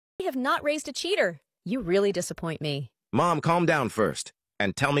have not raised a cheater. You really disappoint me. Mom, calm down first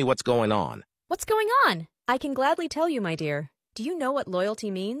and tell me what's going on. What's going on? I can gladly tell you, my dear. Do you know what loyalty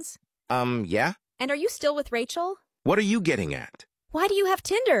means? Yeah? And are you still with Rachel? What are you getting at? Why do you have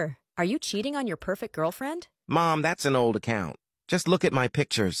Tinder? Are you cheating on your perfect girlfriend? Mom, that's an old account. Just look at my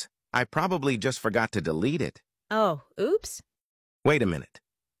pictures. I probably just forgot to delete it. Oh, oops. Wait a minute.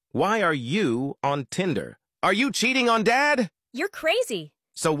 Why are you on Tinder? Are you cheating on Dad? You're crazy.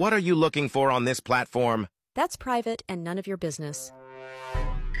 So what are you looking for on this platform? That's private and none of your business.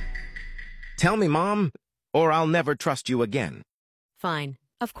 Tell me, Mom, or I'll never trust you again. Fine.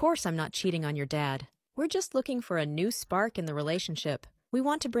 Of course I'm not cheating on your dad. We're just looking for a new spark in the relationship. We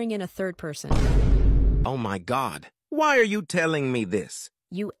want to bring in a third person. Oh my God. Why are you telling me this?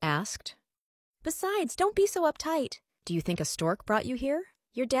 You asked? Besides, don't be so uptight. Do you think a stork brought you here?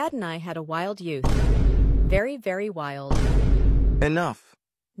 Your dad and I had a wild youth. Very, very wild. Enough.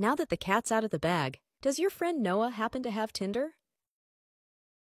 Now that the cat's out of the bag, does your friend Noah happen to have Tinder?